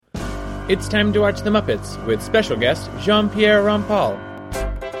It's time to watch The Muppets with special guest Jean-Pierre Rampal.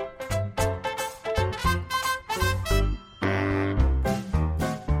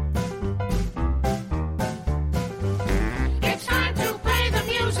 It's time to play the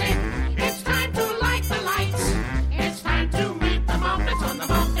music. It's time to light the lights. It's time to meet the Muppets on the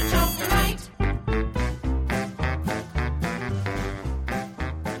Muppet Show tonight.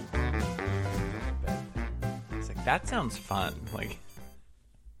 It's like, that sounds fun. Like,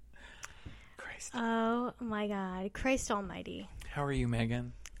 Christ. Oh my God. Christ almighty. How are you,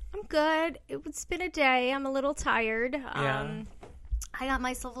 Megan? I'm good. It's been a day. I'm a little tired. Yeah. I got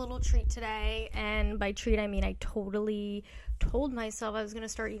myself a little treat today, and by treat I mean I totally told myself I was going to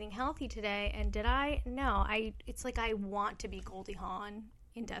start eating healthy today, and did I? No. It's like I want to be Goldie Hawn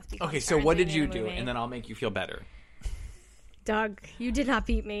in Death Becomes Okay, so what did you do? Movie. And then I'll make you feel better. Doug, you did not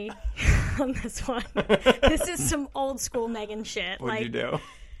beat me on this one. This is some old school Megan shit. What did you do?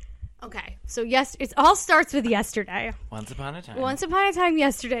 Okay, so yes, it all starts with yesterday. Once upon a time. Once upon a time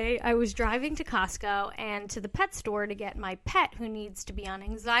yesterday, I was driving to Costco and to the pet store to get my pet, who needs to be on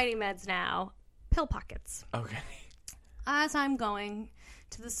anxiety meds now, pill pockets. Okay. As I'm going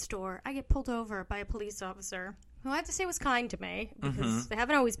to the store, I get pulled over by a police officer, who I have to say was kind to me, because they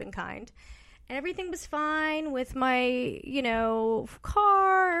haven't always been kind. And everything was fine with my,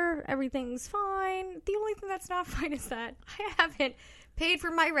 car. Everything's fine. The only thing that's not fine is that I haven't paid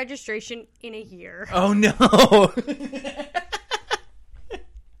for my registration in a year. Oh, no.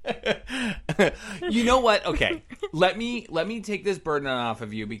 You know what? Okay. Let me take this burden off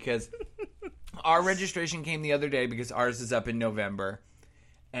of you, because our registration came the other day, because ours is up in November,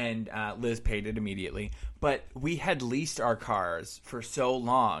 and Liz paid it immediately. But we had leased our cars for so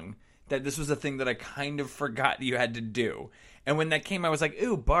long that this was a thing that I kind of forgot you had to do. And when that came, I was like,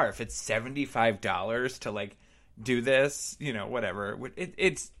 ooh, barf, it's $75 to, like, do this, whatever.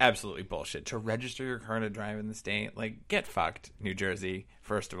 It's absolutely bullshit to register your car to drive in the state. Like, get fucked, New Jersey,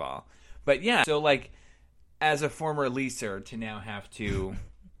 first of all. But yeah, so like, as a former leaser, to now have to,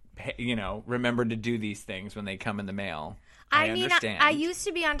 remember to do these things when they come in the mail. I understand. I used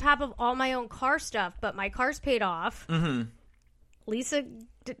to be on top of all my own car stuff, but my car's paid off. Mm-hmm. Lisa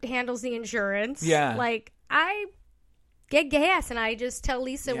handles the insurance. Yeah. Like, I get gas, and I just tell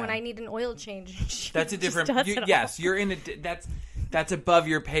Lisa when I need an oil change. That's a different. You're in a. That's above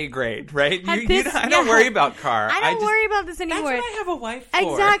your pay grade, right? I don't worry about car. I don't worry about this anymore. That's what I have a wife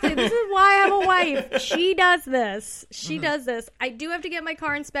for. Exactly. This is why I have a wife. She does this. She does this. I do have to get my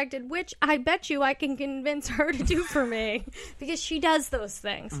car inspected, which I bet you I can convince her to do for me, because she does those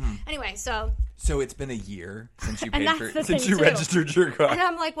things. Anyway, so it's been a year since you registered your car. And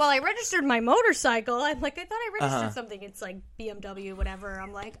I'm like, well, I registered my motorcycle. I'm like, I thought I registered something. It's like BMW, whatever.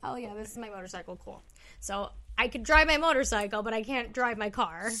 I'm like, oh yeah, this is my motorcycle. Cool. So I could drive my motorcycle, but I can't drive my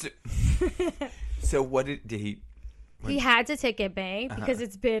car. So what did he? He had to ticket me because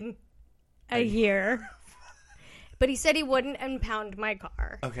it's been a year. But he said he wouldn't impound my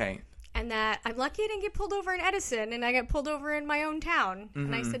car. Okay. And that I'm lucky I didn't get pulled over in Edison, and I got pulled over in my own town.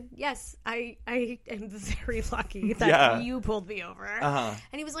 And I said, yes, I am very lucky that you pulled me over. And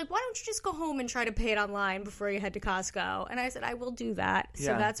he was like, why don't you just go home and try to pay it online before you head to Costco? And I said, I will do that. So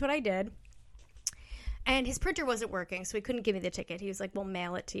that's what I did. And his printer wasn't working, so he couldn't give me the ticket. He was like, we'll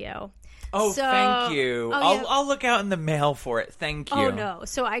mail it to you. Oh, thank you. I'll look out in the mail for it. Thank you. Oh, no.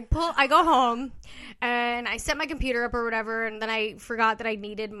 So I go home, and I set my computer up or whatever, and then I forgot that I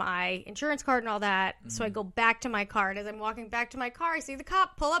needed my insurance card and all that. So I go back to my car, and as I'm walking back to my car, I see the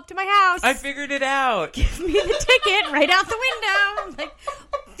cop pull up to my house. I figured it out. Give me the ticket right out the window. I'm like,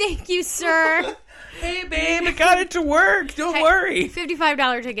 thank you, sir. Hey, babe, I got it to work. Don't worry.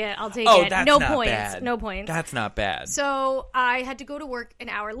 $55 ticket. I'll take it. That's no not points. bad. No points. That's not bad. So I had to go to work an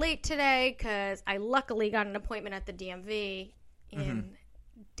hour late today because I luckily got an appointment at the DMV in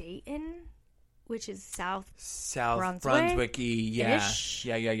Dayton, which is South Brunswick-y. Yeah.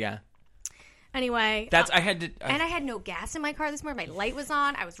 Yeah. Anyway, I had no gas in my car this morning. My light was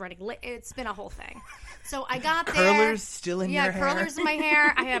on. I was running late. It's been a whole thing. So I got there. Curlers still in your hair? Yeah, curlers in my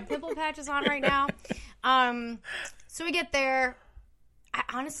hair. I have pimple patches on right now. So we get there.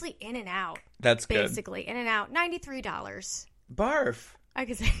 Honestly, in and out. That's good. Basically, in and out. $93. Barf. I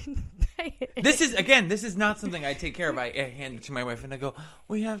could say. This is not something I take care of. I hand it to my wife and I go,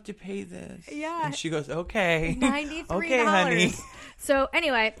 we have to pay this. Yeah. And she goes, okay. $93. Okay, honey. So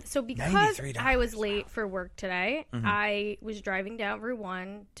anyway, because $93. I was late for work today, I was driving down Route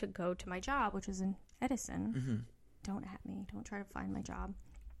 1 to go to my job, which is in Edison. Don't at me. Don't try to find my job.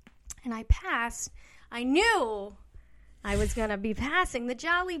 And I knew I was going to be passing the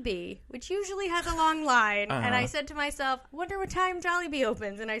Jollibee, which usually has a long line. And I said to myself, wonder what time Jollibee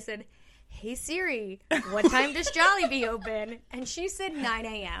opens. And I said, hey Siri, what time does Jollibee open? And she said 9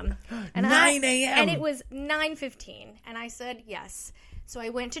 a.m. 9 a.m. And it was 9:15. And I said yes. So I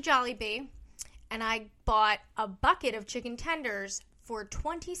went to Jollibee and I bought a bucket of chicken tenders for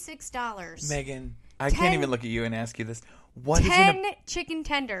 $26. Megan, I can't even look at you and ask you this. What 10 chicken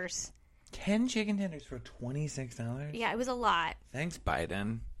tenders. 10 chicken tenders for $26? Yeah, it was a lot. Thanks,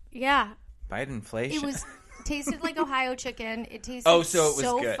 Biden. Yeah. Bidenflation. It tasted like Ohio chicken. It tasted so it was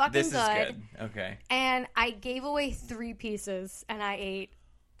so good. fucking This good. is good. Okay. And I gave away 3 pieces, and I ate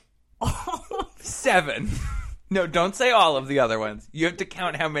all of 7. No, don't say all of the other ones. You have to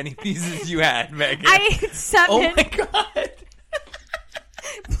count how many pieces you had, Megan. I ate 7. Oh my God.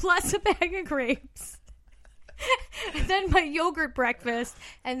 Plus a bag of grapes. And then my yogurt breakfast,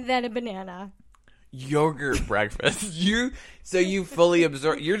 and then a banana. Yogurt breakfast. You fully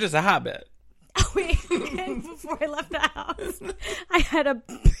absorb. You're just a hobbit. Oh, wait. And before I left the house, I had a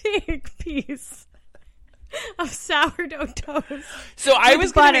big piece of sourdough toast. So I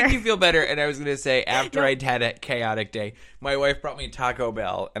was going to butter. make you feel better, and I was going to say, after I'd had a chaotic day, my wife brought me Taco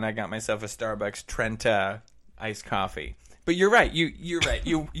Bell, and I got myself a Starbucks Trenta iced coffee. But you're right. You're right.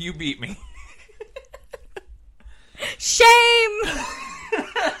 You beat me. Shame!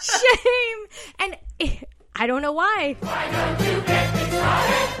 Shame! And I don't know why.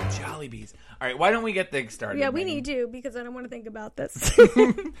 Jollibees. All right, why don't we get things started? Yeah, we Megan? need to, because I don't want to think about this.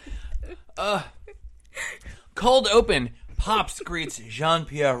 Cold open. Pops greets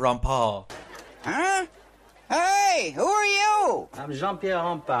Jean-Pierre Rampal. Huh? Hey, who are you? I'm Jean-Pierre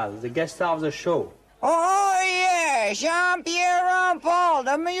Rampal, the guest star of the show. Oh, yeah, Jean-Pierre Rampal,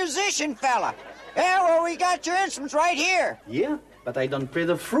 the musician fella. Yeah, well, we got your instruments right here. Yeah, but I don't play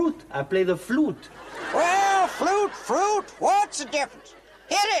the fruit. I play the flute. Well, fruit, what's the difference?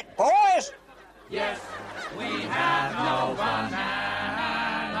 Hit it, boys. Yes, we have no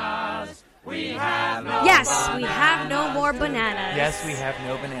bananas. We have no Yes, we have no more bananas. Yes, we have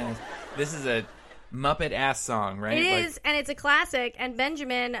no bananas. This is a Muppet ass song, right? It is, and it's a classic. And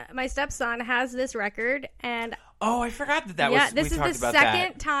Benjamin, my stepson, has this record. And Oh, I forgot that was. this we is talked the about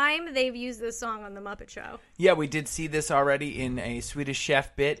second that. time they've used this song on the Muppet Show. Yeah, we did see this already in a Swedish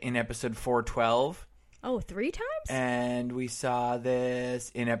Chef bit in episode 412. Oh, 3 times? And we saw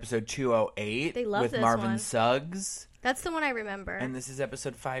this in episode 208 They love with this Marvin one. Suggs. That's the one I remember. And this is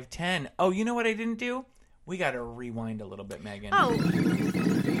episode 510. Oh, you know what I didn't do? We got to rewind a little bit, Megan. Oh,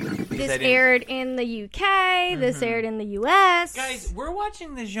 this aired in the UK. This aired in the US. Guys, we're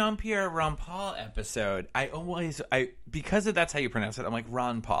watching the Jean-Pierre Rampal episode. Because that's how you pronounce it, I'm like,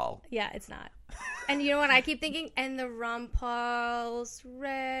 Ron Paul. Yeah, it's not. And you know what I keep thinking? And the Rampal's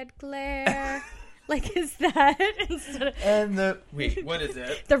red glare. Like, is that instead of Wait, what is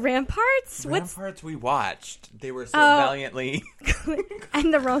it? the Ramparts? Ramparts we watched. They were so valiantly.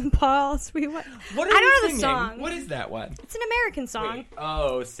 And the Rampals we watched. What are I don't you know singing? the song. What is that one? It's an American song. Wait.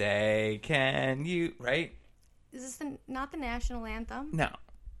 Oh, say can you? Right? Is this not the national anthem? No.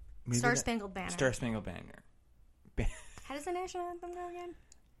 Maybe Star Spangled Banner. Star Spangled Banner. How does the national anthem go again?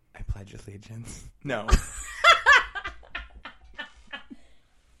 I pledge allegiance. No.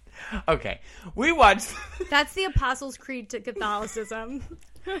 Okay, we watched. That's the Apostles' Creed to Catholicism.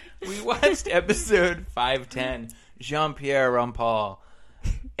 We watched episode 510, Jean-Pierre Rampal,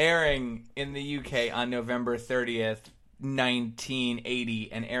 airing in the UK on November 30th,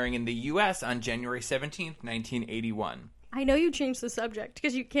 1980, and airing in the US on January 17th, 1981. I know you changed the subject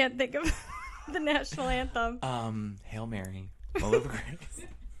because you can't think of the national anthem. Hail Mary, full of grace.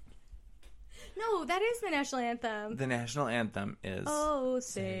 No, that is the national anthem. The national anthem is. Oh,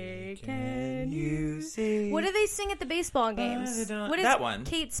 say can you see? What do they sing at the baseball games? What does that one.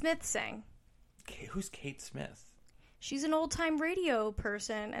 Kate Smith sing? Who's Kate Smith? She's an old-time radio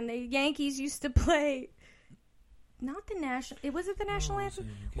person, and the Yankees used to play. Not the national. Was it the national anthem?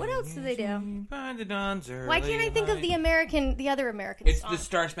 What else do they do? Why can't I think of the other American It's song? the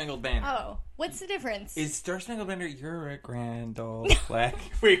Star Spangled Banner. Oh, what's the difference? Is Star Spangled Banner You're a Grand Old Flag?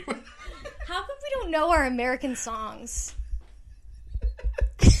 Wait. How come we don't know our American songs?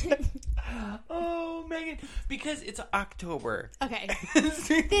 Oh, Megan. Because it's October. Okay.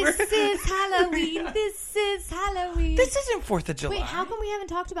 This is Halloween. This is Halloween. This isn't 4th of July. Wait, how come we haven't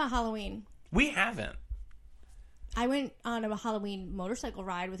talked about Halloween? We haven't. I went on a Halloween motorcycle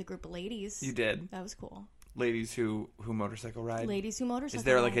ride with a group of ladies. You did? That was cool. Ladies who motorcycle ride? Ladies who motorcycle Is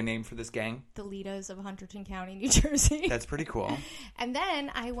there ride. like a name for this gang? The Litos of Hunterdon County, New Jersey. That's pretty cool. And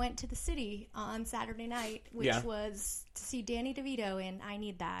then I went to the city on Saturday night, which was to see Danny DeVito in I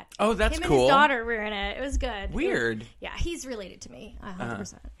Need That. Oh, that's Him cool. and his daughter were in it. It was good. Weird. Yeah, he's related to me,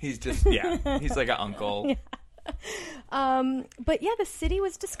 100%. He's just, he's like an uncle. But yeah, the city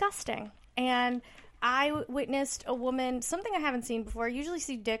was disgusting. And I witnessed a woman, something I haven't seen before. I usually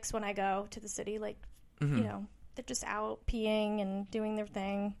see dicks when I go to the city. Like, you know, they're just out peeing and doing their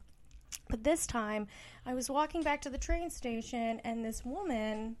thing. But this time, I was walking back to the train station, and this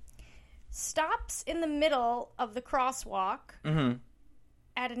woman stops in the middle of the crosswalk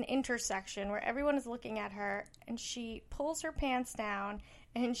at an intersection where everyone is looking at her, and she pulls her pants down,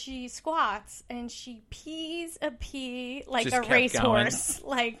 and she squats, and she pees a pee like Just a kept racehorse. going.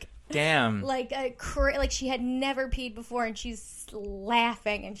 Like, Damn. like she had never peed before, and she's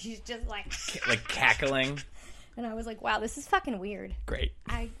laughing, and she's just like cackling. And I was like, wow, this is fucking weird. Great.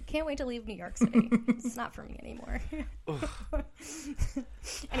 I can't wait to leave New York City. It's not for me anymore.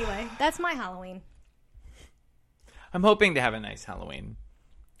 Anyway, that's my Halloween. I'm hoping to have a nice Halloween.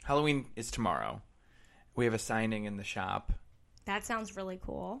 Halloween is tomorrow. We have a signing in the shop. That sounds really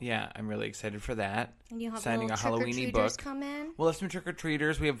cool. Yeah, I'm really excited for that. And you have signing a Halloween-y trick-or-treaters book. come in? We'll have some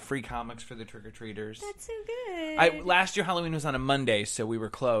trick-or-treaters. We have free comics for the trick-or-treaters. That's so good. Last year Halloween was on a Monday, so we were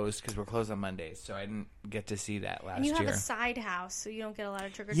closed because we're closed on Mondays. So I didn't get to see that last and you year. have a side house, so you don't get a lot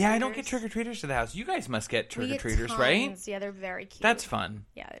of trick-or-treaters. Yeah, I don't get trick-or-treaters to the house. You guys must get We get trick-or-treaters, tons. right? Yeah, they're very cute. That's fun.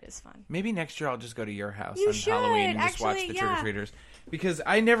 Yeah, it is fun. Maybe next year I'll just go to your house You on should. Halloween and just watch Actually, the yeah. trick-or-treaters. Because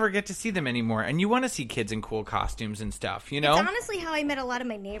I never get to see them anymore. And you want to see kids in cool costumes and stuff, you know? It's honestly how I met a lot of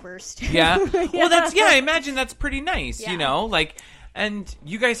my neighbors, too. Yeah? Well, I imagine that's pretty nice, Yeah. you know? Like, and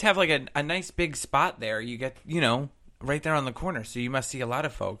you guys have, like, a nice big spot there. You get, you know, right there on the corner. So you must see a lot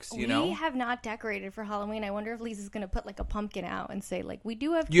of folks, you know? We have not decorated for Halloween. I wonder if Lisa's going to put, like, a pumpkin out and say, like, we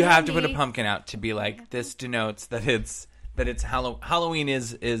do have You have to candy. put a pumpkin out to be like, this denotes that it's Halloween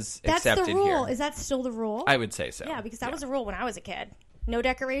is That's accepted the rule. here. Is that still the rule? I would say so. Yeah, because that was a rule when I was a kid. No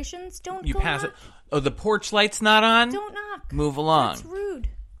decorations. Don't You go pass it. knock. Oh, the porch light's not on? Don't knock. Move along. That's rude.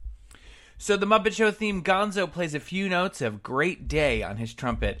 So the Muppet Show theme, Gonzo plays a few notes of Great Day on his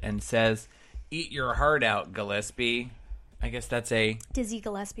trumpet and says, "Eat your heart out, Gillespie." I guess that's a Dizzy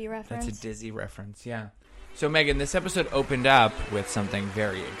Gillespie reference. That's a Dizzy reference, yeah. So, Megan, this episode opened up with something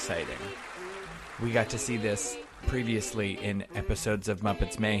very exciting. We got to see this previously in episodes of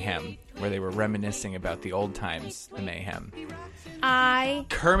Muppets Mayhem, where they were reminiscing about the old times, the mayhem.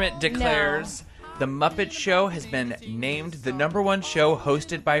 Kermit declares the Muppet Show has been named the #1 show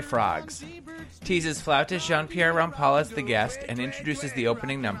hosted by frogs. Teases flautist Jean-Pierre Rampal as the guest and introduces the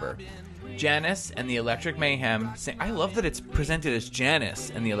opening number. Janice and the Electric Mayhem sing. I love that it's presented as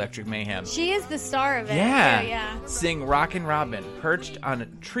Janice and the Electric Mayhem. She is the star of it. Yeah. Yeah. Sing Rockin' Robin, perched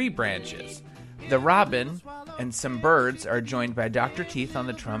on tree branches. The robin and some birds are joined by Dr. Teeth on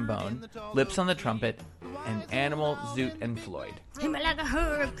the trombone, Lips on the trumpet, and Animal, Zoot, and Floyd. Hit me like a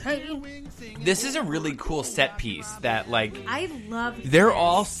hurricane. This is a really cool set piece that, like, I love they're this.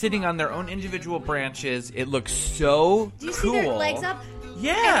 all sitting on their own individual branches. It looks so Do you cool. see their legs up?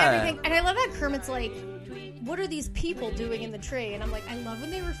 Yeah. And everything. And I love that Kermit's like, what are these people doing in the tree? And I'm like, I love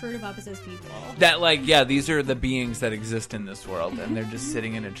when they refer to Muppets as people. That, like, yeah, these are the beings that exist in this world, and they're just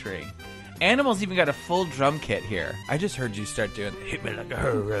sitting in a tree. Animals even got a full drum kit here. I just heard you start doing "Hit Me Like a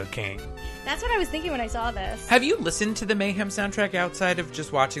Hurricane." That's what I was thinking when I saw this. Have you listened to the Mayhem soundtrack outside of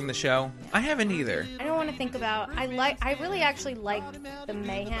just watching the show? I haven't either. I don't want to think about. I really actually liked the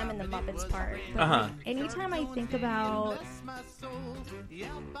Mayhem and the Muppets part. But Uh-huh. anytime I think about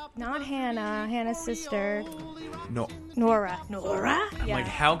not Hannah's sister, No. Nora. I'm Yeah. like,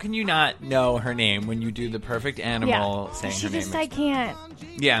 how can you not know her name when you do the perfect animal saying She her name? just, I can't.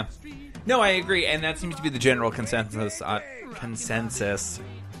 Yeah. No, I agree, and that seems to be the general consensus on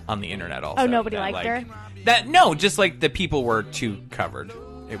the internet also. Oh, nobody that, liked her? No, just like the people were too covered.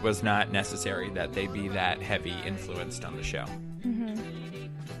 It was not necessary that they be that heavy influenced on the show. Mm-hmm.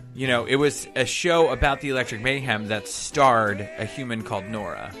 You know, it was a show about the Electric Mayhem that starred a human called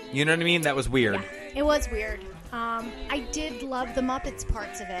Nora. You know what I mean? That was weird. Yeah, it was weird. I did love the Muppets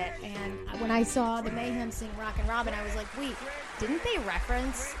parts of it, and when I saw the Mayhem sing Rockin' Robin, I was like, wait, didn't they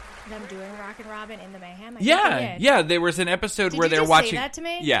reference them doing Rockin' Robin in the Mayhem? I think they did. Yeah. There was an episode Did where you they're just watching. say that to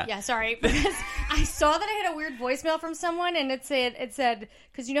me? Yeah. Yeah, sorry. Because I saw that I had a weird voicemail from someone, and it said,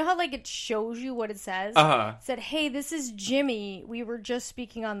 because you know how, like, it shows you what it says? Uh-huh. It said, hey, this is Jimmy. We were just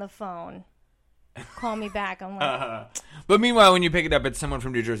speaking on the phone. Call me back. I'm like, But meanwhile, when you pick it up, it's someone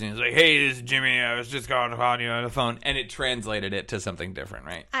from New Jersey. And it's like, hey, this is Jimmy. I was just calling you on the phone. And it translated it to something different,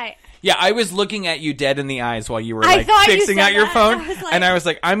 right? Yeah, I was looking at you dead in the eyes while you were like fixing out your phone. And I was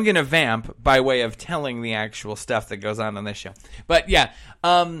like, I'm going to vamp by way of telling the actual stuff that goes on this show. But yeah,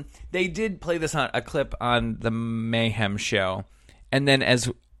 they did play this on a clip on the Mayhem show. And then as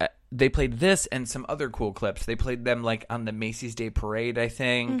they played this and some other cool clips. They played them like on the Macy's Day Parade, I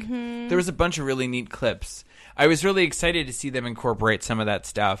think. Mm-hmm. There was a bunch of really neat clips. I was really excited to see them incorporate some of that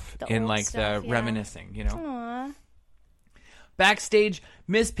stuff in like the reminiscing, you know. Aww. Backstage,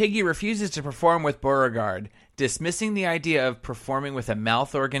 Miss Piggy refuses to perform with Beauregard, dismissing the idea of performing with a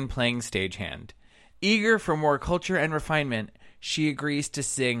mouth organ playing stagehand. Eager for more culture and refinement, she agrees to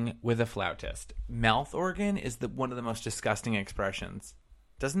sing with a flautist. Mouth organ is one of the most disgusting expressions.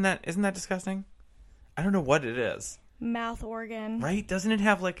 Isn't that disgusting? I don't know what it is. Mouth organ. Right? Doesn't it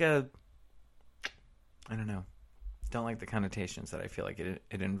have like a... I don't know. Don't like the connotations that I feel like it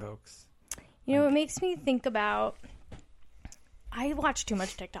invokes. You know, it makes me think about... I watch too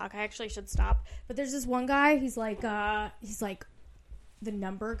much TikTok. I actually should stop. But there's this one guy, he's like the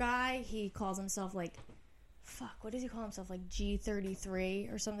number guy. He calls himself like... Fuck, what does he call himself? Like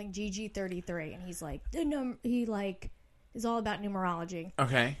G33 or something? GG33. And he's like... He like... is all about numerology.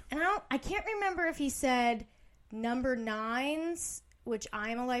 Okay. And I can't remember if he said number 9s, which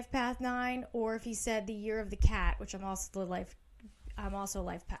I'm a life path 9, or if he said the year of the cat, which I'm also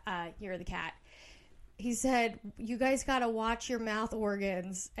year of the cat. He said, you guys got to watch your mouth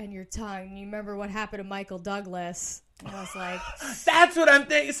organs and your tongue. You remember what happened to Michael Douglas? And I was like... That's what I'm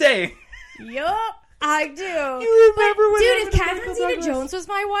saying. Yup, I do. You remember what happened if to Catherine Michael Douglas? Zeta-Jones was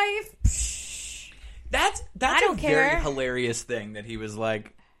my wife... That's I don't a care. very hilarious thing that he was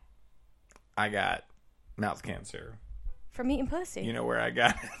like, I got mouth cancer. From eating pussy. You know where I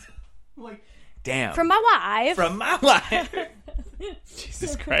got it? I'm like, damn. From my wife. From my wife.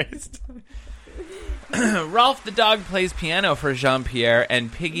 Jesus Christ. Rolf the dog plays piano for Jean-Pierre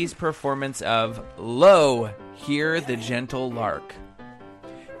and Piggy's performance of Lo, Hear the Gentle Lark.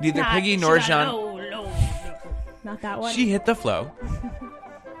 Neither Piggy nor Not that one. She hit the flow.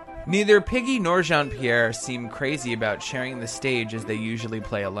 Neither Piggy nor Jean-Pierre seem crazy about sharing the stage as they usually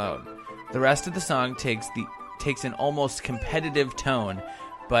play alone. The rest of the song takes an almost competitive tone,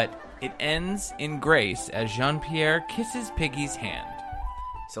 but it ends in grace as Jean-Pierre kisses Piggy's hand.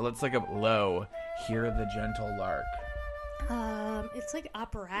 So let's look up Lo, Hear the Gentle Lark. It's like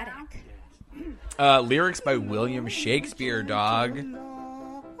operatic. Lyrics by William Shakespeare, dog. You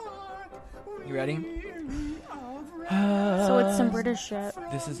ready? So it's some British shit.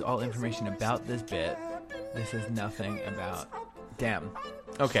 This is all information about this bit. This is nothing about... Damn.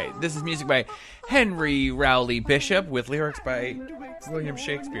 Okay, this is music by Henry Rowley Bishop with lyrics by William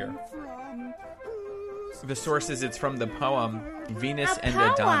Shakespeare. The source is it's from the poem Venus and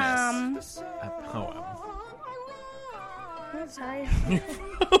Adonis. A poem. I'm sorry.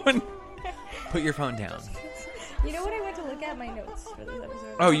 Put your phone down. You know what I went to look at? My notes for this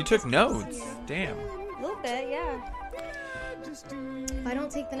episode. Oh, you took notes? Damn. A little bit, yeah. If I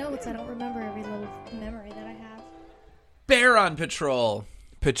don't take the notes, I don't remember every little memory that I have. Bear on patrol.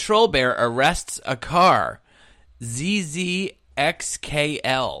 Patrol bear arrests a car. ZZXKL.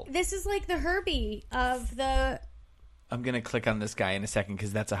 This is like the Herbie of the... I'm going to click on this guy in a second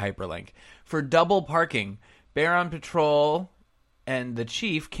because that's a hyperlink. For double parking, Bear on patrol and the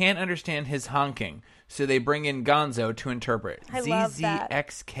chief can't understand his honking, so they bring in Gonzo to interpret. I love that.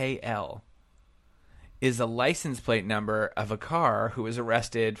 ZZXKL is a license plate number of a car who was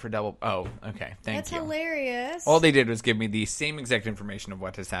arrested for double... Oh, okay. Thank That's you. That's hilarious. All they did was give me the same exact information of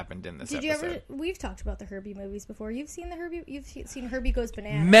what has happened in this episode. Did you ever... We've talked about the Herbie movies before. You've seen the Herbie... You've seen Herbie Goes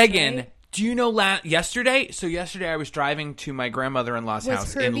Bananas, Megan, right? do you know yesterday? So yesterday I was driving to my grandmother-in-law's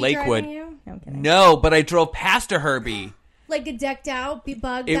house Herbie in Lakewood. driving you? No, I'm kidding. No, but I drove past a Herbie. Like a decked out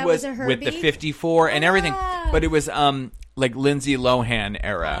bug It that was a Herbie? with the 54 and everything. But it was like Lindsay Lohan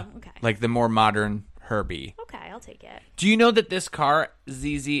era. Oh, okay. Like the more modern Herbie. Okay, I'll take it. Do you know that this car,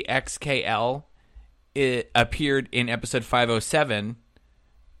 ZZXKL, it appeared in episode 507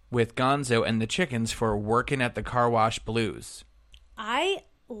 with Gonzo and the Chickens for Working at the Car Wash Blues? I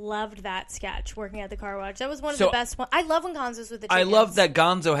loved that sketch, Working at the Car Wash. That was one of the best ones. I love when Gonzo's with the Chickens. I love that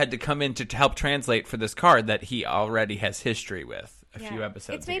Gonzo had to come in to help translate for this car that he already has history with a few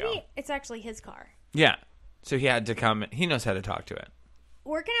episodes ago. It's actually his car. Yeah. So he had to come. He knows how to talk to it.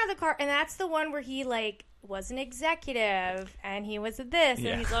 Working at the car, and that's the one where he like was an executive and he was this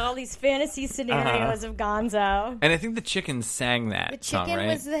and he's all these fantasy scenarios of Gonzo. And I think the Chickens sang that song, right? The chicken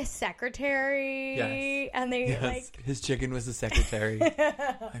was the secretary. Yes. And they like his chicken was the secretary.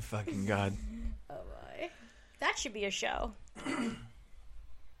 My fucking God. Oh boy. That should be a show.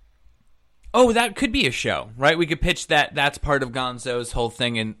 Oh, that could be a show, right? We could pitch that. That's part of Gonzo's whole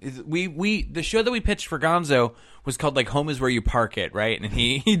thing. And the show that we pitched for Gonzo was called like Home Is Where You Park It, right? And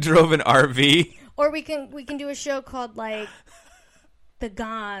he drove an RV. Or we can do a show called like The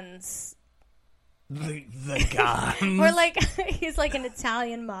Gons. The guns. Or like he's like an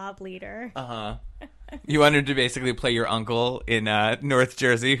Italian mob leader. You wanted to basically play your uncle in North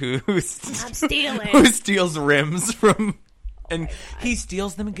Jersey I'm stealing. who steals rims from, and he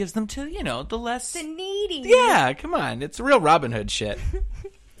steals them and gives them to, the needy. Yeah, come on. It's real Robin Hood shit.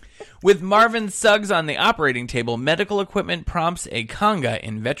 With Marvin Suggs on the operating table, medical equipment prompts a conga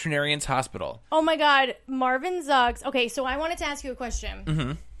in veterinarian's hospital. Oh my God, Marvin Suggs. Okay, so I wanted to ask you a question.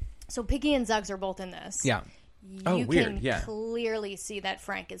 Mm-hmm. So Piggy and Zuggs are both in this. Yeah. You weird. can clearly see that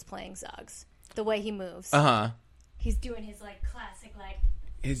Frank is playing Zuggs. The way he moves. He's doing his like classic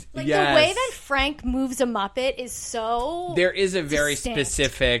the way that Frank moves a Muppet is so There is a very distinct.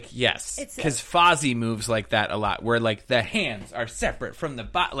 specific, yes, because Fozzie moves like that a lot, where like the hands are separate from the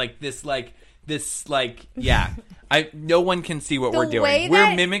body, no one can see what we're doing.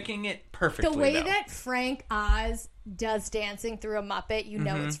 We're mimicking it perfectly. The way though. that Frank Oz does dancing through a Muppet, you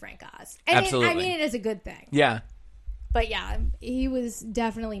know it's Frank Oz. And Absolutely. I mean, it is a good thing. Yeah. But yeah, he was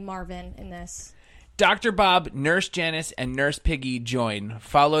definitely Marvin in this. Dr. Bob, Nurse Janice, and Nurse Piggy join,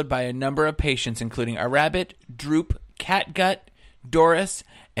 followed by a number of patients, including a rabbit, Droop, Catgut, Doris,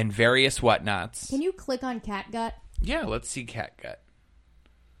 and various whatnots. Can you click on Catgut? Yeah, let's see Catgut.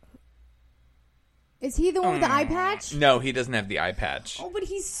 Is he the one with the eye patch? No, he doesn't have the eye patch. Oh, but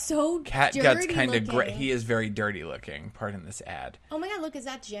he's so Catgut's dirty kind of looking. he is very dirty looking. Pardon this ad. Oh my God, look, is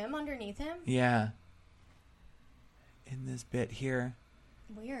that Jim underneath him? Yeah. In this bit here.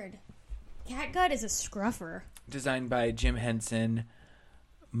 Weird. Catgut is a scruffer. Designed by Jim Henson,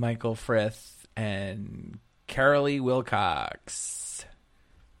 Michael Frith, and Carolee Wilcox.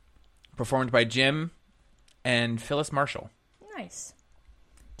 Performed by Jim and Phyllis Marshall. Nice.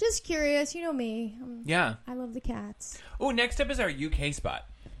 Just curious, you know me. Yeah. I love the cats. Oh, next up is our UK spot.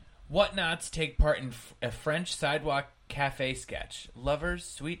 Whatnots take part in a French sidewalk cafe sketch. Lovers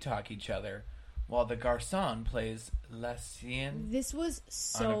sweet talk each other while the garçon plays La Sienne. This was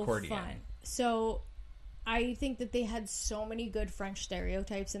so fun. So I think that they had so many good French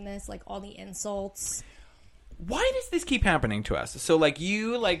stereotypes in this, like all the insults. Why does this keep happening to us? So,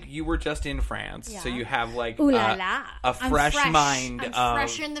 you were just in France, so you have, ooh la la. a fresh mind. I'm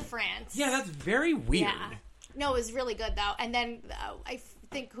fresh in the France. Yeah, that's very weird. Yeah. No, it was really good, though. And then I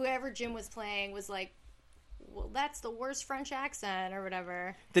think whoever Jim was playing was like, well, that's the worst French accent or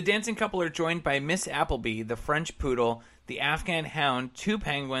whatever. The dancing couple are joined by Miss Appleby, the French poodle, the Afghan hound, 2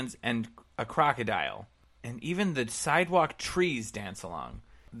 penguins, and a crocodile. And even the sidewalk trees dance along.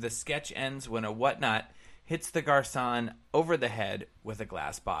 The sketch ends when a whatnot hits the garçon over the head with a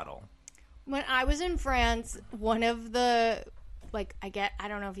glass bottle. When I was in France, one of the, I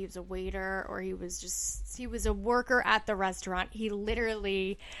don't know if he was a waiter or he was a worker at the restaurant. He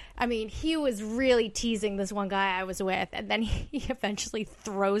literally, he was really teasing this one guy I was with, and then he eventually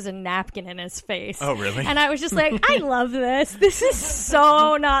throws a napkin in his face. Oh, really? And I was just like, I love this. This is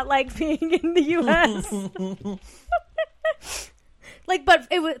so not like being in the U.S. But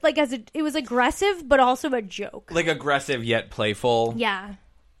it was it was aggressive, but also a joke. Like aggressive yet playful. Yeah.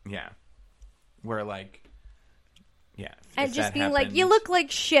 Yeah. Where and just being like, you look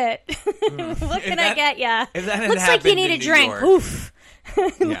like shit. What can I get ya? If that had looks like you happened need in a drink. New York. Oof.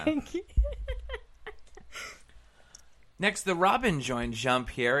 Yeah. Next, the Robin joins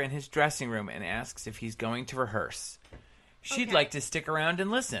Jean-Pierre in his dressing room and asks if he's going to rehearse. She'd like to stick around and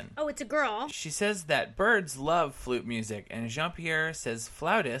listen. Oh, it's a girl. She says that birds love flute music, and Jean-Pierre says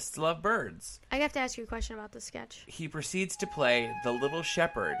flautists love birds. I have to ask you a question about the sketch. He proceeds to play The Little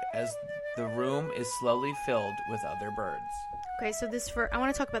Shepherd as the room is slowly filled with other birds. Okay, so I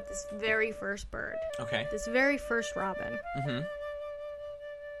want to talk about this very first bird. Okay. This very first robin. Mm-hmm.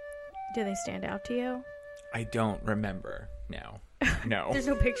 Do they stand out to you? I don't remember now. No. There's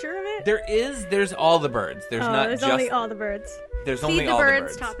no picture of it? There's all the birds. There's only all the birds. There's Feed only the all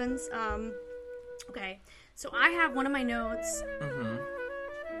birds, the birds. Toppins. Okay, so I have one of my notes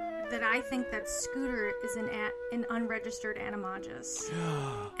that I think that Scooter is an unregistered animagus.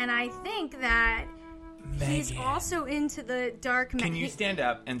 And I think that he's also into the dark... Can you stand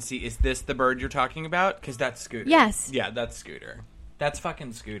up and see, is this the bird you're talking about? Because that's Scooter. Yes. Yeah, that's Scooter. That's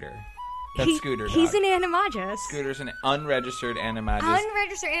fucking Scooter. That's Scooter. He's an animagus. Scooter's an unregistered animagus.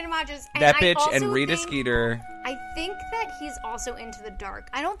 Unregistered animagus. That bitch and Rita Skeeter. I think that he's also into the dark.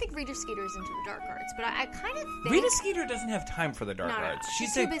 I don't think Rita Skeeter is into the dark arts, but I kind of think... Rita Skeeter doesn't have time for the dark arts.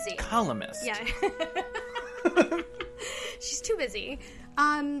 She's She's too busy. Columnist. Yeah. She's too busy.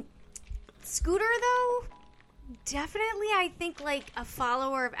 Scooter, though, definitely I think like a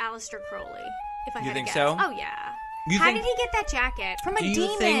follower of Aleister Crowley, if I had to think guess. so? Oh, yeah. How did he get that jacket? From a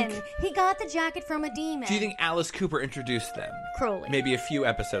demon. He got the jacket from a demon. Do you think Alice Cooper introduced them? Crowley. Maybe a few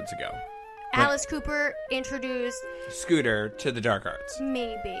episodes ago. Alice Cooper introduced Scooter to the dark arts.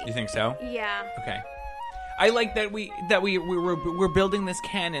 maybe. You think so? Yeah. Okay. I like that we're building this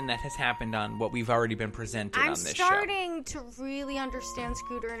canon that has happened on what we've already been presented on I'm this show. starting to really understand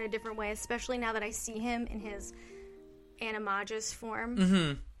Scooter in a different way, especially now that I see him in his animagus form.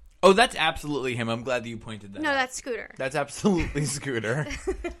 Mm-hmm. Oh, that's absolutely him. I'm glad that you pointed that No, out. that's Scooter. That's absolutely Scooter.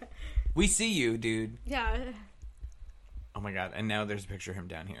 We see you, dude. Yeah. Oh my god, and now there's a picture of him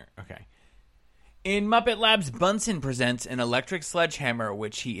down here. Okay. In Muppet Labs, Bunsen presents an electric sledgehammer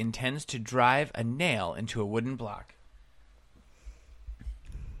which he intends to drive a nail into a wooden block.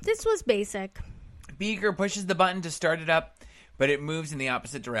 This was basic. Beaker pushes the button to start it up, but it moves in the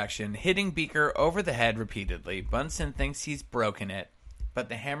opposite direction, hitting Beaker over the head repeatedly. Bunsen thinks he's broken it, but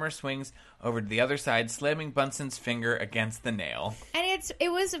the hammer swings over to the other side, slamming Bunsen's finger against the nail. And it's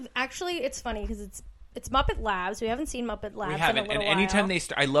funny because it's Muppet Labs. We haven't seen Muppet Labs. We haven't, in a and little anytime while. they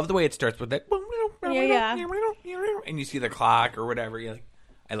start, I love the way it starts with that. Yeah. And you see the clock or whatever. You're like,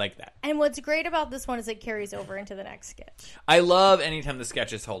 I like that. And what's great about this one is it carries over into the next sketch. I love anytime the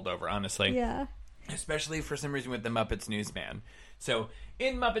sketches hold over, honestly. Yeah. Especially for some reason with the Muppets Newsman. So,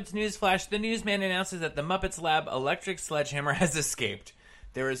 in Muppets Newsflash, the newsman announces that the Muppets Lab electric sledgehammer has escaped.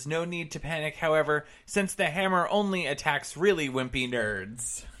 There is no need to panic, however, since the hammer only attacks really wimpy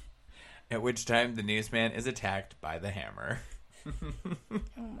nerds. At which time the newsman is attacked by the hammer. Oh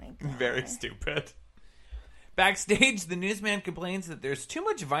my god. Very stupid. Backstage, the newsman complains that there's too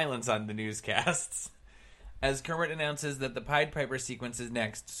much violence on the newscasts. As Kermit announces that the Pied Piper sequence is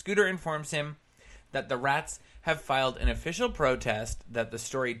next, Scooter informs him that the rats have filed an official protest that the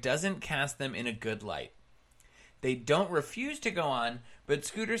story doesn't cast them in a good light. They don't refuse to go on, but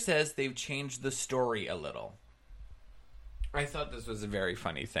Scooter says they've changed the story a little. I thought this was a very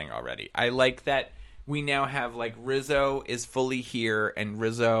funny thing already. I like that we now have, like, Rizzo is fully here, and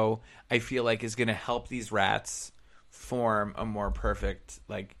Rizzo, I feel like, is going to help these rats form a more perfect,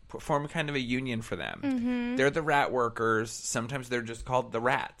 like, form kind of a union for them. Mm-hmm. They're the rat workers. Sometimes they're just called the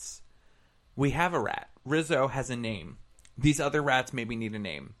rats. We have a rat. Rizzo has a name. These other rats maybe need a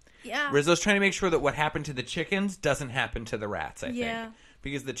name. Yeah. Rizzo's trying to make sure that what happened to the chickens doesn't happen to the rats, I Yeah. think.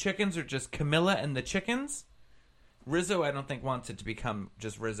 Because the chickens are just Camilla and the chickens. Rizzo, I don't think, wants it to become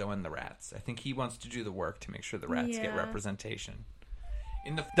just Rizzo and the rats. I think he wants to do the work to make sure the rats get representation.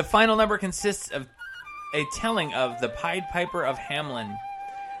 In the final number consists of a telling of the Pied Piper of Hamelin,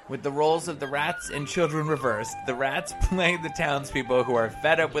 with the roles of the rats and children reversed. The rats play the townspeople who are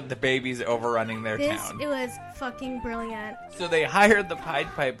fed up with the babies overrunning their town. It was fucking brilliant. So they hired the Pied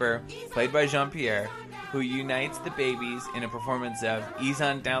Piper, played by Jean-Pierre, who unites the babies in a performance of Ease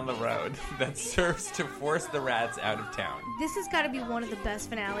On Down the Road that serves to force the rats out of town. This has got to be one of the best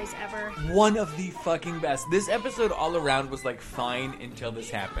finales ever. One of the fucking best. This episode all around was like fine until this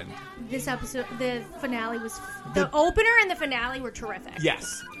happened. This episode, the finale was... The opener and the finale were terrific.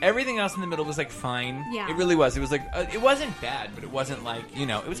 Yes. Everything else in the middle was like fine. Yeah. It really was. It was like, it wasn't bad, but it wasn't like,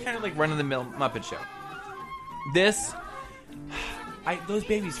 it was kind of like run-of-the-mill Muppet Show. This... those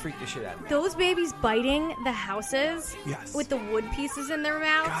babies freaked the shit out of me. Those babies biting the houses with the wood pieces in their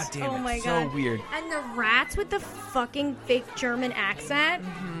mouths. God damn it. Oh my so god. weird. And the rats with the fucking fake German accent.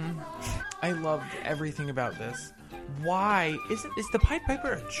 I loved everything about this. Why? Is the Pied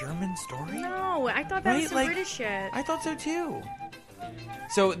Piper a German story? No, I thought that was some Like, British shit. I thought so too.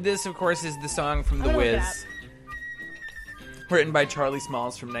 So this, of course, is the song from The I'm gonna look Wiz, written by Charlie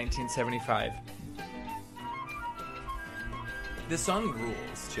Smalls from 1975. This song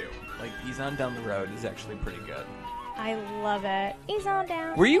rules, too. Like, Ease On Down the Road is actually pretty good. I love it. He's on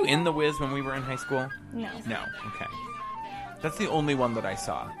down. Were you in The Wiz when we were in high school? No. No, okay. That's the only one that I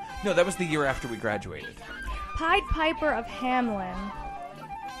saw. No, that was the year after we graduated. Pied Piper of Hamelin.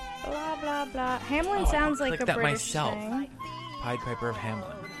 Blah, blah, blah. Hamelin sounds like clicked a that British myself. thing. Pied Piper of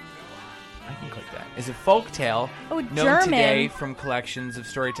Hamelin. I can click that. Is a folk tale known German. today from collections of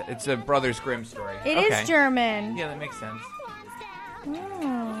storytelling. It's a Brothers Grimm story. It is German. Yeah, that makes sense.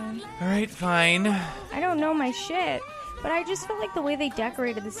 Oh, All right, fine. I don't know my shit. But I just felt like the way they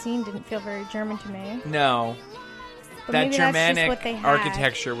decorated the scene didn't feel very German to me. No. But That maybe that's just Germanic what they had.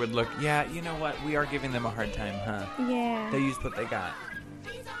 architecture would look... Yeah, you know what? We are giving them a hard time, huh? Yeah. They used what they got.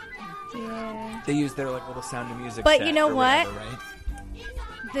 Yeah. They used their like little Sound of Music But set you know or what? whatever, right?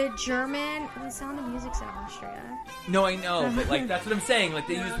 The Sound of Music's in Austria. No, I know, but like that's what I'm saying. Like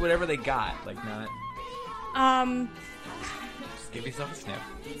they used whatever they got, like not. Just give yourself a sniff.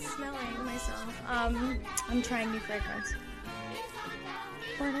 Smelling myself. I'm trying new fragrance.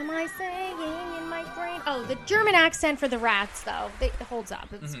 What am I saying in my brain? Oh, the German accent for the rats, though. It holds up.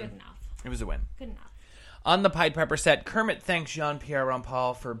 It's good enough. It was a win. Good enough. On the Pied Piper set, Kermit thanks Jean-Pierre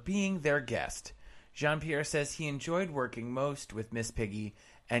Rampal for being their guest. Jean-Pierre says he enjoyed working most with Miss Piggy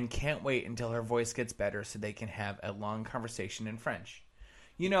and can't wait until her voice gets better so they can have a long conversation in French.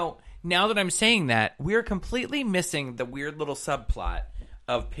 You know, now that I'm saying that, we're completely missing the weird little subplot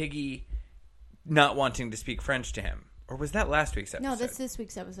of Piggy not wanting to speak French to him. Or was that last week's episode? No, that's this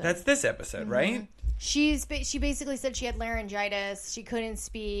week's episode. That's this episode, right? She basically said she had laryngitis. She couldn't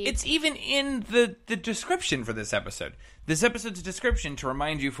speak. It's even in the description for this episode. This episode's description, to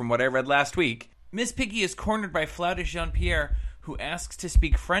remind you from what I read last week, Miss Piggy is cornered by flautist Jean-Pierre, who asks to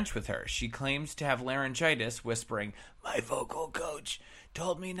speak French with her. She claims to have laryngitis, whispering, "My vocal coach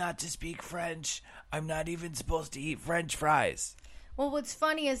told me not to speak French. I'm not even supposed to eat French fries." Well, what's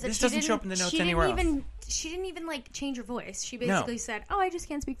funny is that This she doesn't didn't, show up in the notes she didn't anywhere even, She didn't even, like, change her voice. She basically said, "Oh, I just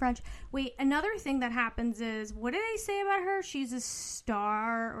can't speak French." Wait, another thing that happens is, what did they say about her? She's a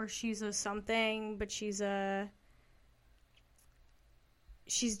star, or she's a something, but she's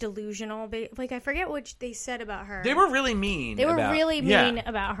delusional. Like, I forget what they said about her. They were really mean. They were really mean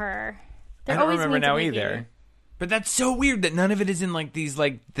about her. They're I don't always remember mean to now Mickey. either. But that's so weird that none of it is in like these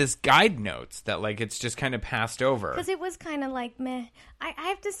this guide notes that like it's just kind of passed over. Because it was kind of like meh. I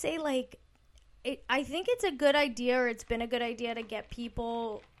have to say, like, I think it's a good idea, or it's been a good idea to get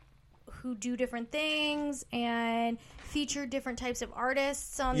people who do different things and feature different types of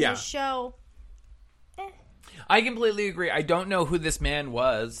artists on this show. I completely agree. I don't know who this man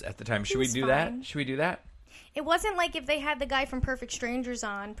was at the time. Should we do that? Should we do that? It wasn't like if they had the guy from Perfect Strangers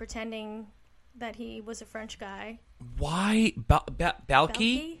on pretending that he was a French guy. Why?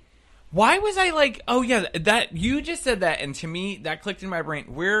 Balky? Why was I like, oh yeah, that you just said that, and to me, that clicked in my brain.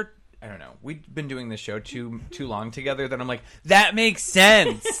 I don't know, we've been doing this show too long together that I'm like, that makes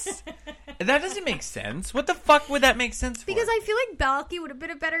sense. That doesn't make sense. What the fuck would that make sense for? Because I feel like Balky would have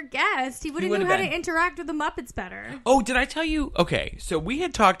been a better guest. He would have known how to interact with the Muppets better. Oh, did I tell you? Okay, so we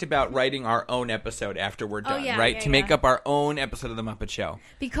had talked about writing our own episode after we're done, right? To make up our own episode of The Muppet Show.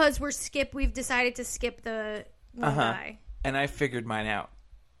 Because we've decided to skip the one guy. And I figured mine out.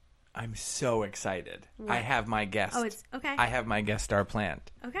 I'm so excited. What? I have my guest. Oh, it's okay. I have my guest star planned.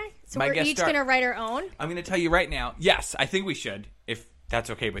 Okay. So we're each going to write our own? I'm going to tell you right now. Yes, I think we should, if that's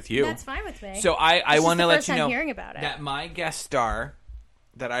okay with you. That's fine with me. So I want to let you know hearing about it. that my guest star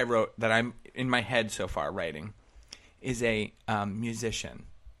that I wrote, that I'm in my head so far writing, is a musician.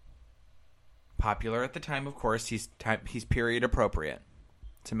 Popular at the time, of course. He's period appropriate.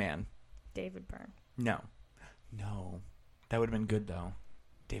 It's a man. David Byrne. No. That would have been good, though.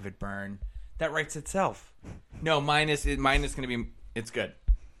 David Byrne. That writes itself. No, mine is going to be... It's good.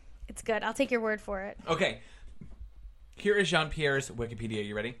 It's good. I'll take your word for it. Okay. Here is Jean-Pierre's Wikipedia.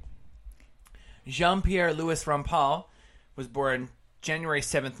 You ready? Jean-Pierre Louis Rampal was born January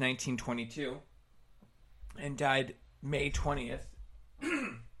 7th, 1922 and died May 20th.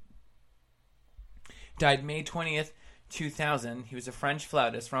 Died May 20th, 2000. He was a French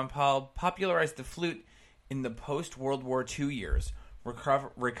flautist. Rampal popularized the flute in the post-World War II years,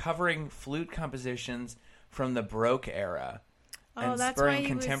 recovering flute compositions from the Baroque era and spurring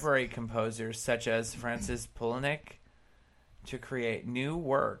contemporary composers such as Francis Poulenc to create new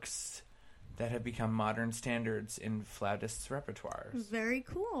works that have become modern standards in flautists' repertoires. Very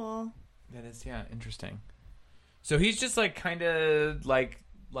cool. That is, interesting. So he's just like kind of like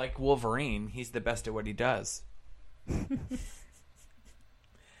Wolverine. He's the best at what he does.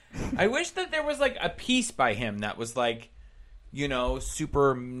 I wish that there was like a piece by him that was like,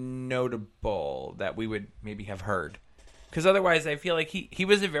 super notable that we would maybe have heard. Because otherwise, I feel like he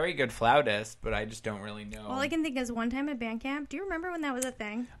was a very good flautist, but I just don't really know. All I can think is one time at band camp. Do you remember when that was a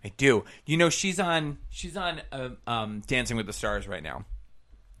thing? I do. She's on Dancing with the Stars right now,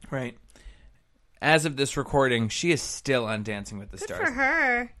 right? As of this recording, she is still on Dancing with the Stars. Good for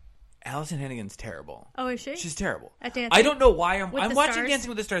her. Allison Hannigan's terrible. Oh, is she? She's terrible. At dancing? I don't know why I'm watching stars? Dancing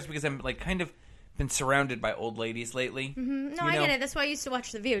with the Stars because I'm like kind of been surrounded by old ladies lately. Mm-hmm. No, I get it. That's why I used to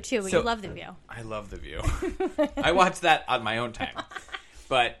watch The View too. But you love The View. I love The View. I watch that on my own time.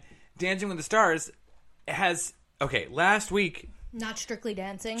 But Dancing with the Stars has last week. Not Strictly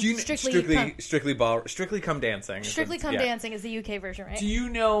Dancing. Strictly Come Dancing. Strictly Come Dancing is the UK version, right? Do you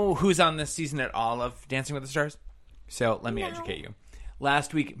know who's on this season at all of Dancing with the Stars? So let me educate you.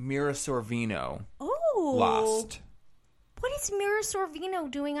 Last week, Mira Sorvino lost. What is Mira Sorvino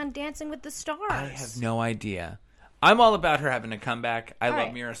doing on Dancing with the Stars? I have no idea. I'm all about her having a comeback. I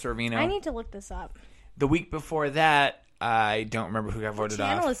love Mira Sorvino. I need to look this up. The week before that, I don't remember who got voted off.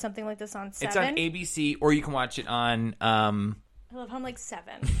 What channel is something like this on? 7? It's on ABC, or you can watch it on... I love how I'm like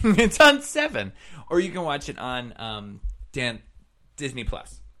 7. It's on 7. Or you can watch it on Disney+.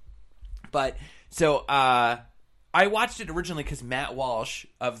 But So I watched it originally because Matt Walsh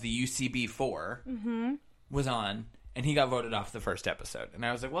of the UCB4 was on, and he got voted off the first episode. And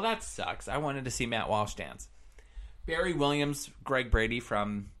I was like, well, that sucks. I wanted to see Matt Walsh dance. Barry Williams, Greg Brady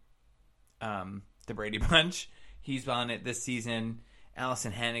from the Brady Bunch, he's on it this season.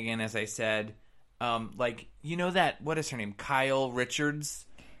 Allison Hannigan, as I said. What is her name? Kyle Richards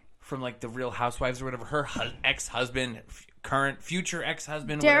from like the Real Housewives or whatever. Her ex-husband, future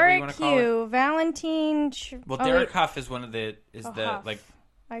ex-husband, whatever you want to call it. Valentine. Derek Huff is one of the Huff.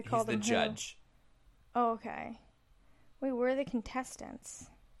 I called he's the judge. Oh, okay. Wait, where are the contestants?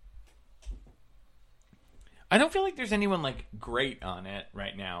 I don't feel like there's anyone like great on it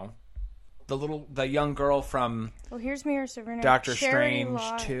right now. The young girl from here's Mira Sorvino, Doctor Sherry Strange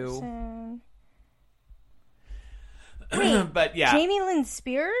Lawson. too. But yeah, Jamie Lynn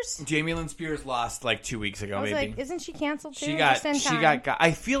Spears. Jamie Lynn Spears lost like 2 weeks ago. I was maybe like, isn't she canceled too? She got.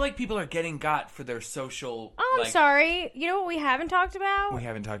 I feel like people are getting got for their social. Oh, I'm sorry. You know what we haven't talked about? We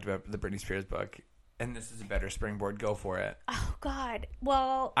haven't talked about the Britney Spears book. And this is a better springboard. Go for it. Oh, God.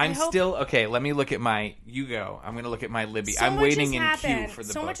 Well, okay, let me look at my... You go. I'm going to look at my Libby. I'm waiting in queue for the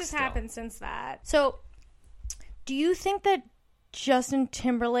book. So much has happened since that. So, do you think that Justin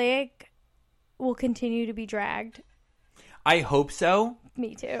Timberlake will continue to be dragged? I hope so.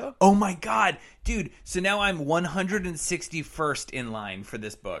 Me too. Oh, my God. Dude, so now I'm 161st in line for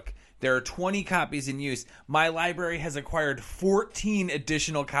this book. There are 20 copies in use. My library has acquired 14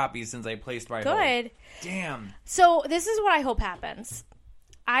 additional copies since I placed my hold. Good. Damn. So this is what I hope happens.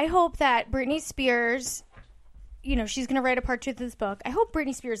 I hope that Britney Spears, she's going to write a part 2 to this book. I hope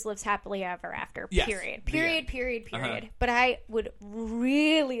Britney Spears lives happily ever after. Yes. Period. But I would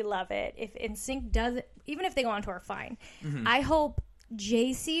really love it if NSYNC does it, even if they go on tour, fine. Mm-hmm. I hope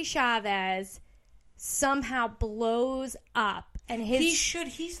JC Chavez somehow blows up. And he should.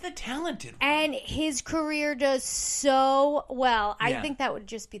 He's the talented one. And his career does so well. I think that would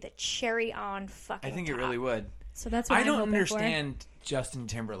just be the cherry on fucking I think top. It really would. So that's what I don't understand Justin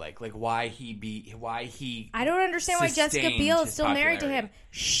Timberlake. Like why he I don't understand why Jessica Biel is still married to him.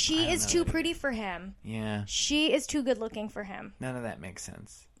 She is too pretty for him. Yeah. She is too good looking for him. None of that makes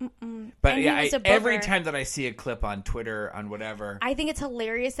sense. Mm-mm. But yeah, every time that I see a clip on Twitter, on whatever... I think it's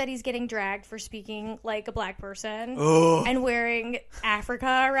hilarious that he's getting dragged for speaking like a black person and wearing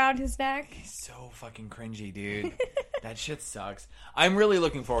Africa around his neck. He's so fucking cringy, dude. That shit sucks. I'm really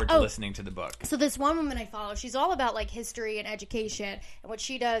looking forward to listening to the book. So this one woman I follow, she's all about like history and education. And what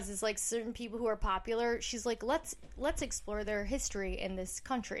she does is like certain people who are popular, she's like, let's explore their history in this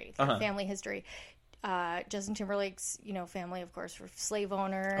country, their family history. Justin Timberlake's, family, of course, were slave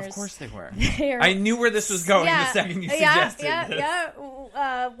owners. Of course they were. I knew where this was going the second you suggested this.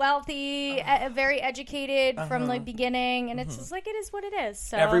 Yeah. Wealthy, very educated from the beginning, and it's just like it is what it is.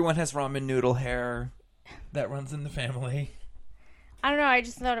 So everyone has ramen noodle hair that runs in the family. I don't know. I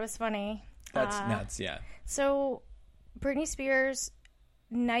just thought it was funny. That's nuts. Yeah. So Britney Spears,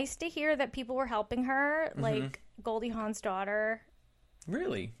 nice to hear that people were helping her, like Goldie Hawn's daughter.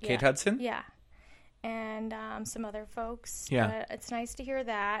 Really, Yeah. Kate Hudson? Yeah. And some other folks. Yeah. But it's nice to hear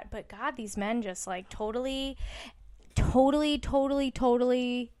that. But God, these men just like totally Kevin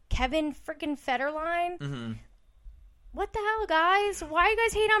freaking Federline. Mm-hmm. What the hell, guys? Why you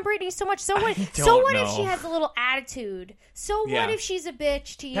guys hate on Britney so much? So what if she has a little attitude? So what if she's a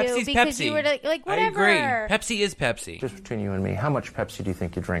bitch to you Pepsi's because Pepsi. you were like whatever? I agree. Pepsi is Pepsi. Just between you and me, how much Pepsi do you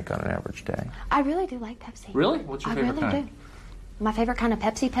think you drink on an average day? I really do like Pepsi. Really? What's your favorite kind? Do. My favorite kind of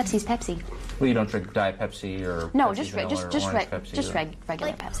Pepsi's Pepsi. Well, you don't drink Diet Pepsi or no, Pepsi just Vanilla or Orange Pepsi,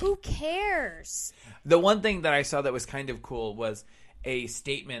 regular Like, Pepsi. who cares? The one thing that I saw that was kind of cool was a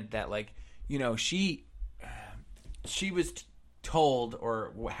statement that, like, she was told,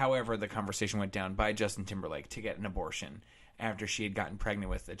 or however the conversation went down, by Justin Timberlake to get an abortion after she had gotten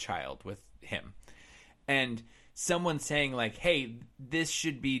pregnant with a child with him. And someone saying, like, hey, this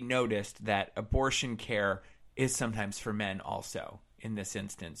should be noticed that abortion care is sometimes for men also in this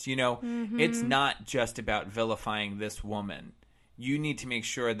instance. It's not just about vilifying this woman. You need to make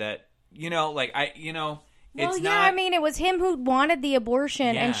sure that, it's not... I mean, it was him who wanted the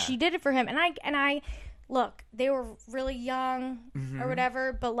abortion, and she did it for him. And I look, they were really young or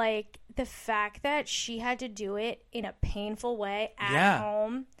whatever, but like the fact that she had to do it in a painful way at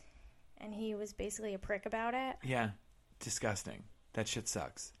home, and he was basically a prick about it. Yeah, disgusting. That shit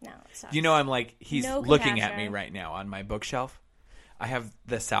sucks. No, it sucks. I'm like, he's No looking at compassion. me right now on my bookshelf. I have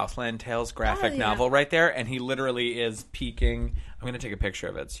the Southland Tales graphic novel right there, and he literally is peeking. I'm going to take a picture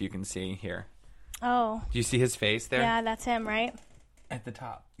of it so you can see here. Oh. Do you see his face there? Yeah, that's him, right? At the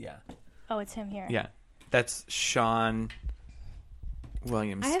top, yeah. Oh, it's him here. Yeah. That's Sean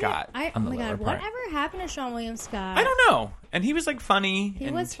William Scott. Oh my god, whatever happened to Sean William Scott? I don't know. And he was like funny. He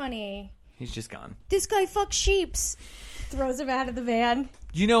was funny. He's just gone. This guy fucks sheeps. Throws him out of the van.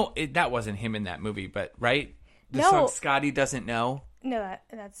 You know, that wasn't him in that movie, but right? The No. song Scotty Doesn't Know. No,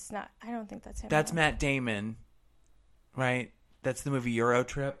 that's not. I don't think that's him. That's Matt Damon, right? That's the movie Euro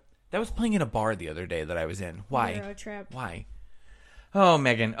Trip. That was playing in a bar the other day that I was in. Why? Euro Trip. Why? Oh,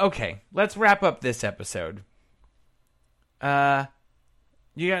 Megan. Okay, let's wrap up this episode. You got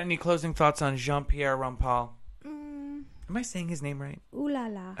any closing thoughts on Jean-Pierre Rampal? Am I saying his name right? Ooh la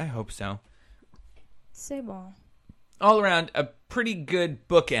la. I hope so. C'est bon. All around, a pretty good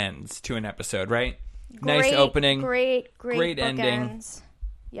bookends to an episode, right? Nice opening. Great ending. bookends.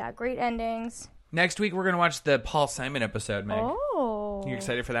 Yeah, great endings. Next week, we're going to watch the Paul Simon episode, Meg. Oh. You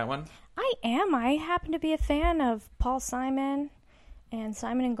excited for that one? I am. I happen to be a fan of Paul Simon and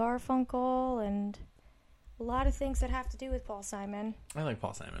Simon and Garfunkel and a lot of things that have to do with Paul Simon. I like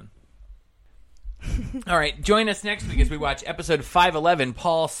Paul Simon. All right, join us next week as we watch episode 511,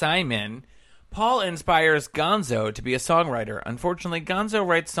 Paul Simon. Paul inspires Gonzo to be a songwriter. Unfortunately, Gonzo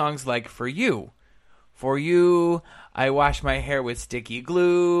writes songs like For You. For you, I wash my hair with sticky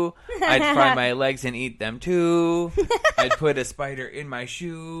glue. I'd fry my legs and eat them too. I'd put a spider in my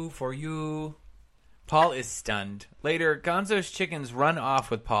shoe for you. Paul is stunned. Later, Gonzo's chickens run off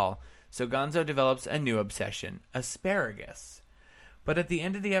with Paul, so Gonzo develops a new obsession, asparagus. But at the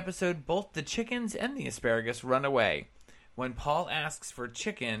end of the episode, both the chickens and the asparagus run away when Paul asks for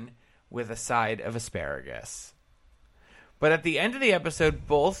chicken with a side of asparagus. But at the end of the episode,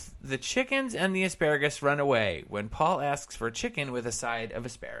 both the chickens and the asparagus run away when Paul asks for chicken with a side of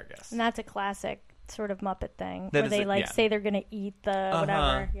asparagus. And that's a classic sort of Muppet thing where they say they're going to eat the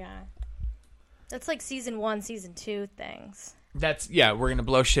whatever. Yeah. That's like season 1, season 2 things. We're going to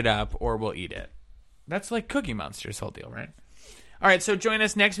blow shit up or we'll eat it. That's like Cookie Monster's whole deal, right? All right, so join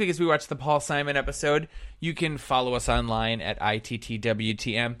us next week as we watch the Paul Simon episode. You can follow us online at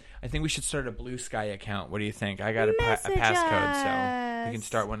ITTWTM. I think we should start a Blue Sky account. What do you think? I got a passcode, so we can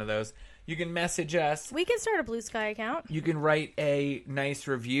start one of those. You can message us. We can start a Blue Sky account. You can write a nice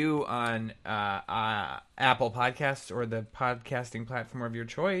review on Apple Podcasts or the podcasting platform of your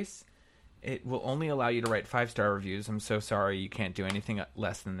choice. It will only allow you to write 5-star reviews. I'm so sorry you can't do anything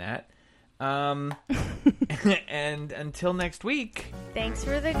less than that. And until next week. Thanks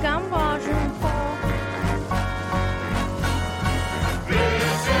for the gumball, Jean-Paul.